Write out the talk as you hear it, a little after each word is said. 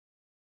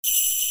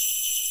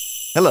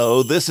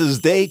Hello, this is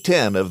day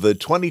 10 of the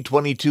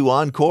 2022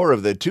 encore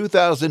of the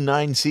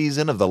 2009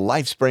 season of the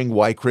LifeSpring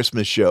Why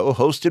Christmas show,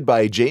 hosted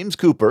by James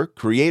Cooper,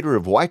 creator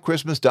of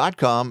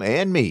WhyChristmas.com,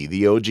 and me,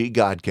 the OG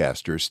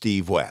Godcaster,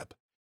 Steve Webb.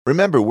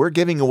 Remember, we're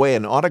giving away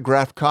an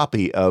autographed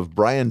copy of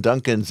Brian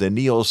Duncan's and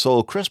Neo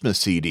Soul Christmas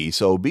CD,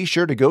 so be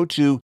sure to go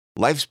to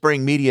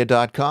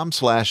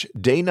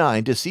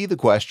lifespringmedia.com/day9 to see the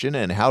question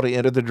and how to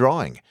enter the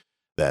drawing.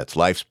 That's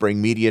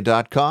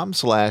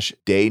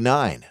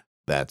lifespringmedia.com/day9.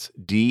 That's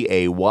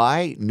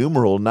DAY,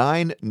 numeral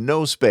 9,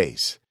 no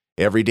space.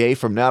 Every day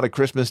from now to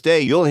Christmas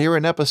Day, you'll hear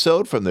an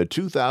episode from the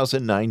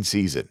 2009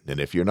 season. And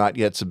if you're not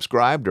yet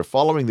subscribed or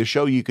following the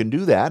show, you can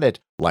do that at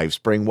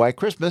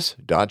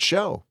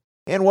lifespringwhychristmas.show.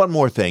 And one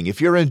more thing, if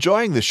you're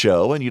enjoying the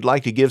show and you'd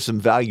like to give some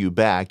value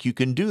back, you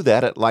can do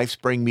that at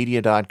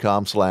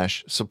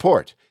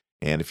lifespringmedia.com/support.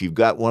 And if you've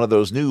got one of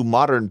those new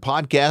modern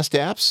podcast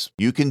apps,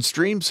 you can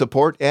stream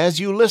support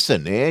as you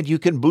listen, and you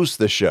can boost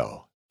the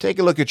show. Take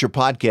a look at your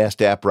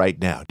podcast app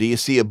right now. Do you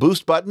see a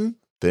boost button?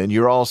 Then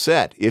you're all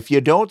set. If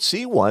you don't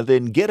see one,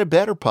 then get a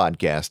better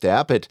podcast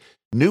app at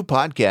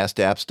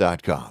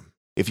newpodcastapps.com.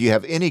 If you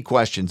have any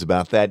questions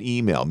about that,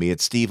 email me at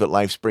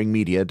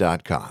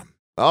steve@lifespringmedia.com.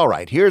 All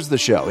right, here's the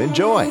show.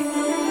 Enjoy.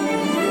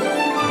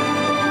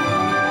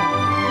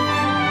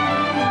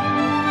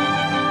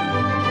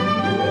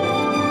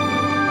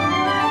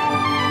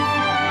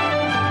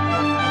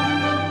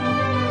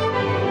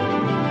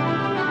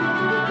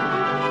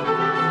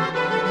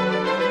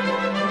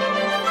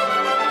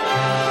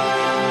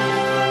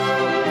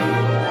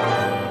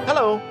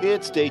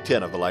 It's day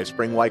 10 of the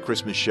LifeSpring Why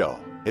Christmas show.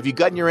 Have you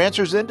gotten your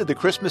answers into the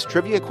Christmas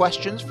trivia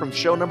questions from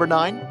show number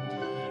 9?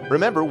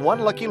 Remember,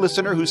 one lucky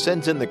listener who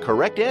sends in the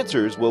correct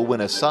answers will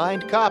win a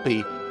signed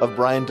copy of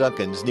Brian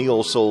Duncan's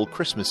Neo Soul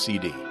Christmas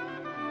CD.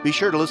 Be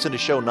sure to listen to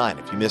show 9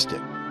 if you missed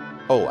it.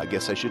 Oh, I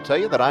guess I should tell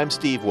you that I'm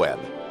Steve Webb.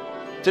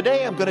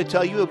 Today I'm going to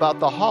tell you about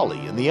the holly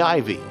and the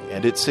ivy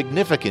and its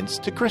significance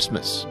to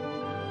Christmas.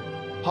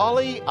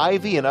 Holly,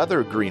 ivy, and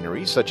other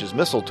greenery, such as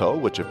mistletoe,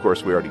 which of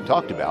course we already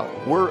talked about,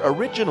 were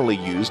originally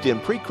used in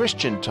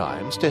pre-Christian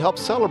times to help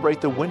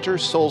celebrate the winter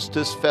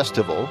solstice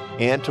festival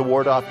and to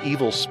ward off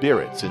evil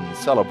spirits and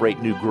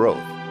celebrate new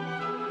growth.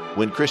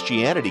 When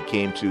Christianity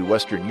came to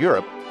Western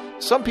Europe,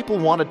 some people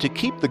wanted to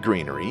keep the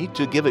greenery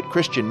to give it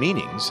Christian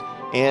meanings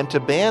and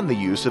to ban the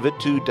use of it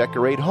to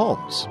decorate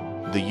homes.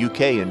 The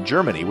UK and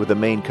Germany were the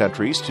main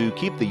countries to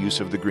keep the use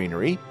of the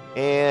greenery,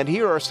 and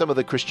here are some of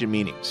the Christian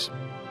meanings.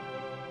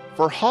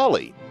 For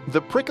holly,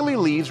 the prickly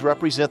leaves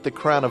represent the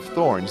crown of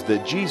thorns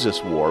that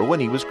Jesus wore when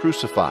he was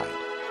crucified.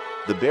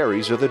 The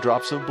berries are the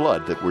drops of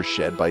blood that were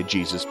shed by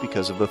Jesus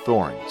because of the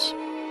thorns.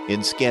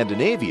 In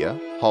Scandinavia,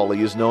 holly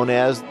is known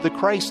as the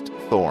Christ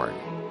thorn.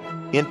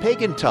 In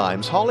pagan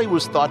times, holly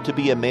was thought to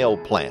be a male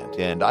plant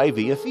and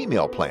ivy a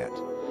female plant.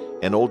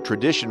 An old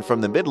tradition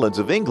from the Midlands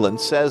of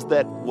England says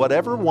that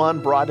whatever one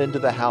brought into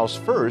the house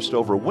first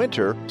over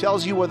winter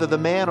tells you whether the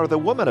man or the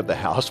woman of the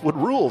house would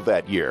rule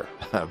that year.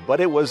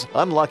 But it was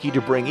unlucky to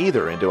bring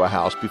either into a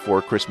house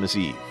before Christmas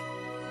Eve.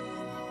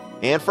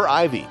 And for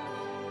ivy.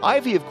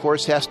 Ivy, of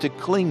course, has to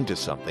cling to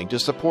something to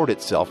support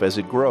itself as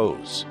it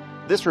grows.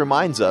 This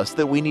reminds us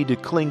that we need to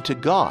cling to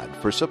God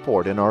for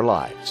support in our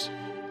lives.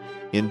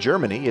 In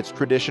Germany, it's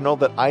traditional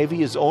that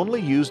ivy is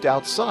only used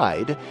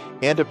outside,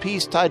 and a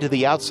piece tied to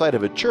the outside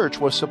of a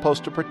church was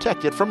supposed to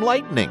protect it from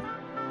lightning.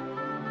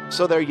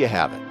 So there you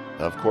have it.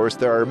 Of course,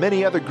 there are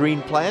many other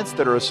green plants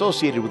that are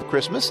associated with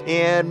Christmas,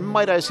 and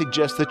might I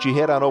suggest that you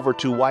head on over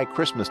to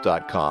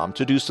whychristmas.com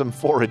to do some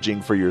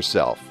foraging for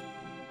yourself.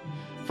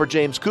 For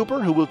James Cooper,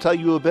 who will tell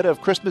you a bit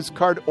of Christmas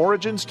card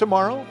origins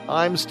tomorrow,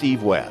 I'm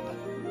Steve Webb.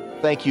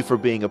 Thank you for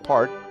being a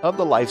part of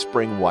the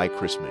LifeSpring Why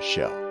Christmas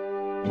show.